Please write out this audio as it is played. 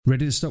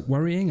Ready to stop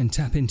worrying and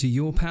tap into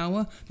your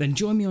power? Then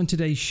join me on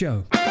today's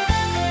show.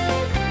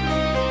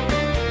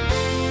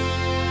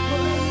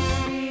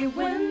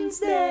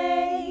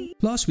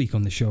 Last week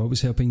on the show I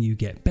was helping you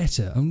get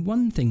better, and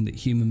one thing that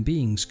human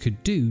beings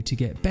could do to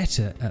get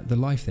better at the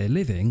life they're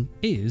living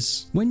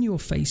is, when you're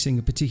facing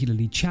a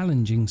particularly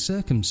challenging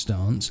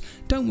circumstance,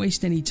 don't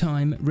waste any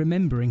time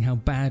remembering how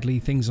badly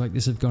things like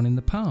this have gone in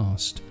the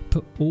past.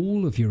 Put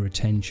all of your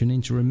attention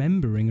into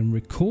remembering and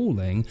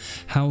recalling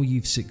how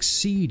you've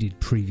succeeded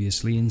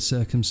previously in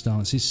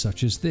circumstances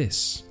such as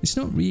this. It's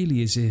not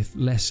really as if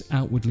less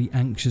outwardly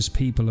anxious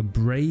people are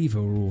braver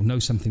or know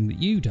something that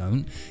you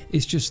don't.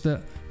 It's just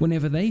that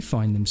whenever they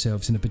find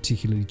themselves in a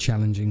particularly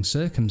challenging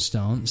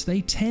circumstance, they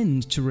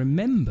tend to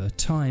remember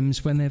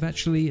times when they've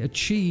actually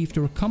achieved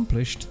or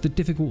accomplished the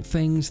difficult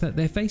things that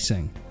they're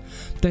facing.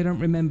 They don't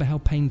remember how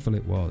painful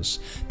it was.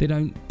 They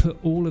don't put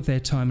all of their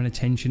time and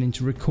attention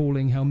into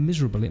recalling how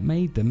miserable it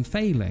made them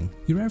failing.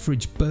 Your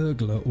average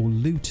burglar or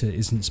looter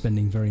isn't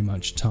spending very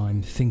much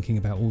time thinking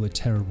about all the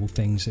terrible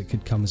things that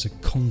could come as a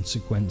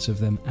consequence of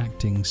them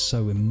acting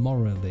so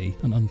immorally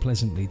and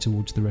unpleasantly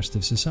towards the rest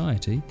of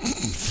society.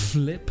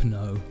 Flip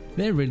no.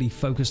 They're really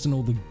focused on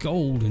all the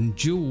gold and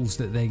jewels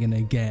that they're going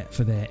to get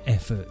for their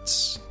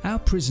efforts. Our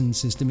prison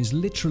system is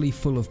literally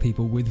full of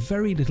people with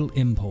very little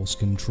impulse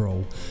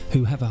control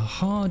who have a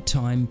hard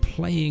time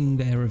playing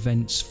their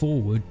events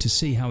forward to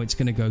see how it's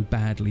going to go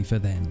badly for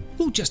them.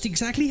 Well, just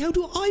exactly how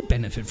do I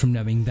benefit from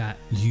knowing that,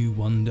 you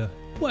wonder?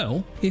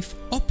 Well, if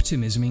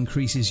optimism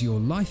increases your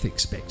life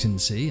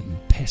expectancy and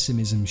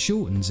pessimism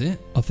shortens it,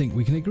 I think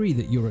we can agree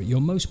that you're at your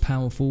most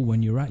powerful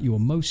when you're at your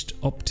most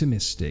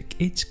optimistic.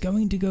 It's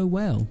going to go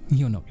well.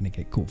 You're not going to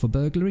get caught for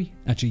burglary.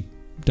 Actually,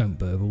 don't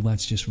burgle,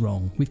 that's just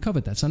wrong. We've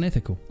covered that's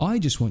unethical. I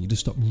just want you to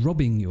stop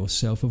robbing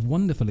yourself of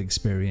wonderful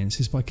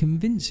experiences by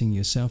convincing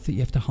yourself that you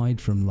have to hide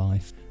from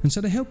life. And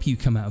so to help you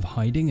come out of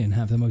hiding and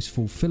have the most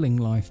fulfilling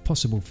life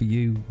possible for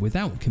you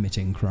without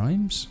committing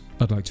crimes,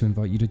 I'd like to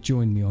invite you to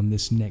join me on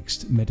this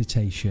next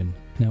meditation.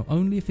 Now,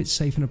 only if it's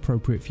safe and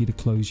appropriate for you to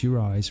close your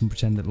eyes and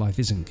pretend that life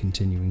isn't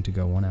continuing to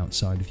go on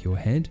outside of your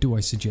head, do I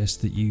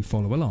suggest that you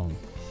follow along.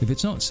 If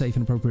it's not safe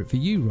and appropriate for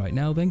you right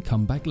now, then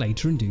come back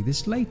later and do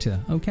this later,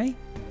 okay?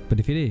 But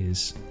if it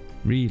is,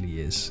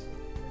 really is,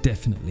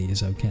 definitely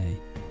is okay,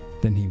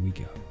 then here we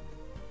go.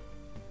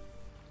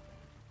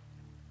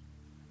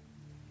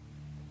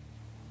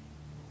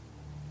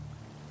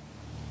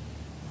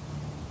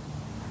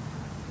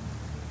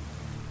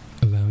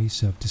 Allow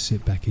yourself to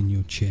sit back in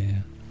your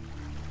chair.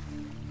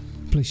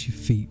 Place your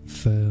feet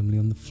firmly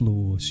on the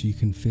floor so you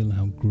can feel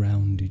how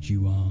grounded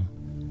you are.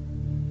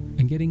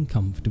 And getting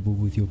comfortable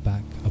with your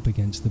back up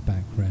against the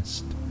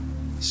backrest,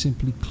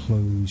 simply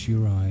close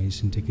your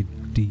eyes and take a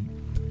deep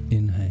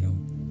inhale.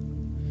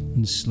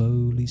 And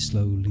slowly,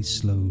 slowly,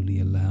 slowly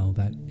allow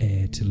that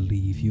air to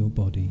leave your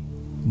body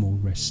more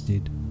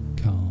rested,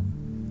 calm,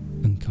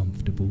 and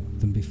comfortable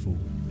than before.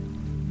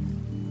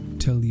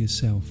 Tell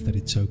yourself that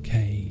it's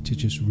okay to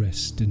just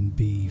rest and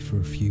be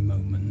for a few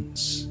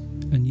moments,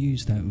 and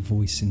use that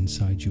voice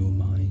inside your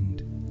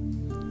mind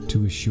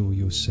to assure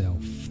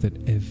yourself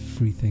that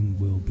everything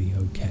will be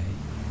okay.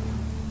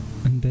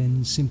 And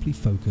then simply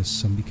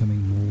focus on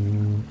becoming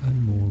more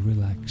and more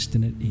relaxed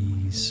and at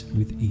ease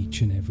with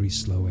each and every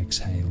slow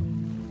exhale.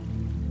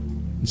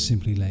 And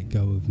simply let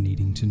go of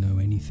needing to know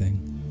anything,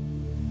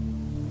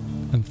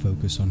 and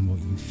focus on what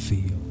you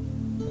feel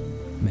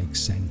makes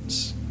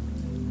sense.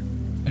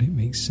 And it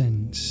makes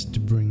sense to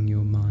bring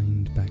your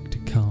mind back to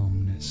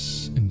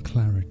calmness and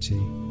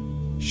clarity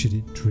should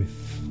it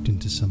drift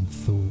into some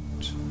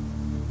thought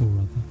or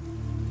other.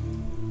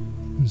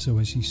 And so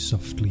as you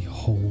softly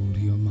hold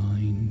your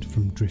mind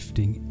from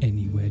drifting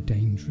anywhere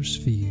dangerous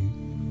for you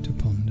to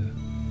ponder,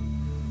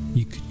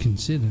 you could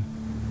consider,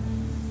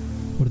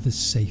 what are the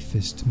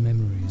safest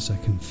memories I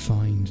can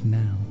find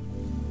now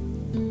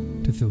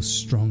to feel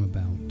strong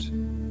about?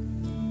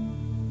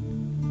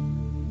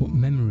 What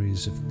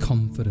memories of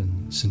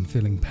confidence and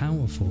feeling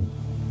powerful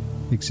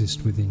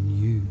exist within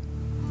you,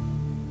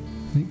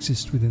 and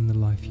exist within the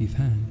life you've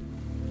had,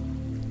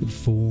 that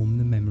form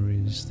the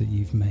memories that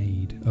you've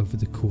made over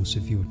the course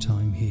of your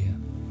time here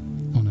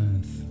on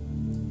Earth?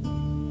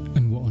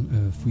 And what on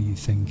earth were you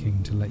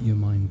thinking to let your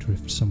mind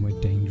drift somewhere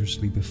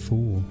dangerously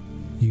before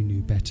you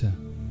knew better?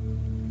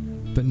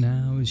 But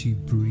now, as you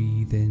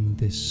breathe in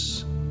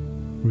this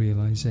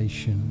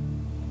realization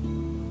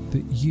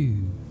that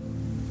you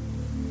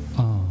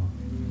are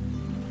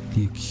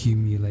the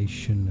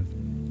accumulation of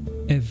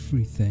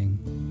everything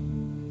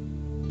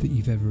that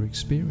you've ever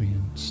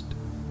experienced,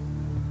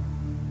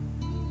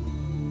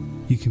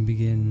 you can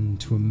begin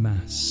to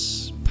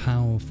amass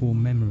powerful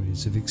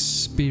memories of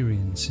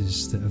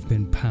experiences that have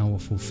been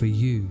powerful for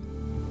you.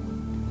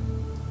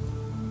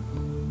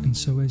 And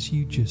so as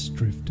you just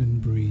drift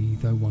and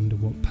breathe, I wonder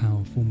what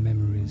powerful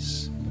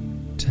memories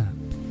tap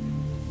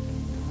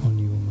on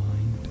your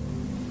mind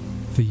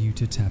for you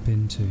to tap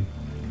into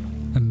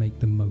and make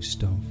the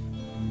most of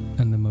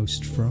and the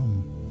most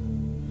from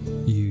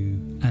you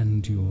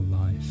and your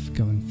life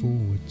going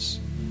forwards.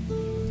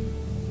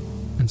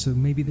 And so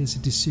maybe there's a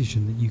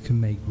decision that you can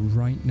make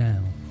right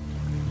now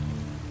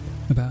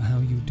about how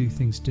you'll do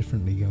things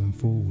differently going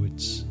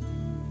forwards.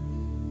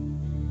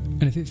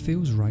 And if it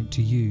feels right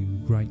to you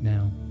right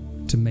now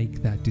to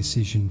make that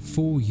decision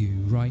for you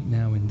right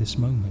now in this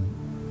moment,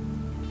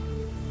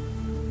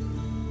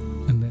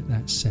 and let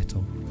that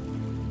settle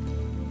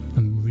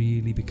and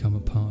really become a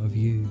part of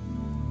you,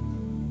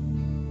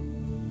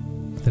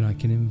 then I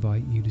can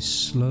invite you to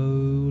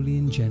slowly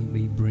and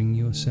gently bring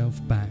yourself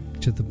back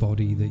to the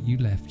body that you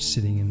left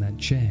sitting in that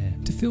chair,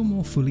 to feel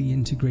more fully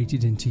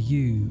integrated into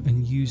you,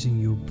 and using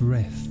your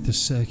breath to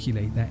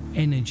circulate that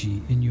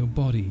energy in your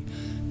body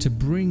to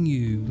bring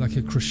you like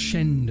a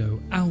crescendo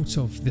out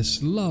of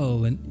this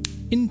lull and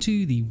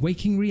into the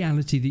waking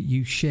reality that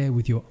you share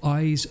with your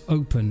eyes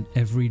open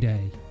every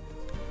day.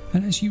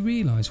 And as you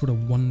realise what a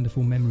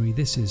wonderful memory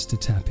this is to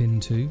tap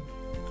into,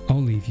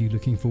 I'll leave you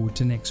looking forward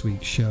to next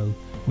week's show,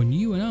 when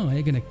you and I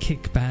are going to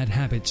kick bad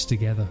habits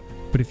together.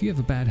 But if you have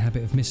a bad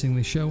habit of missing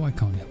the show, I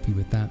can't help you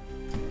with that.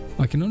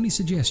 I can only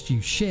suggest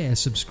you share,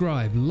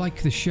 subscribe,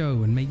 like the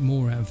show, and make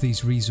more out of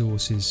these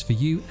resources for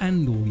you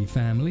and all your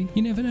family.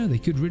 You never know, they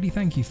could really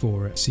thank you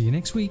for it. See you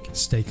next week.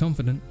 Stay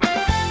confident.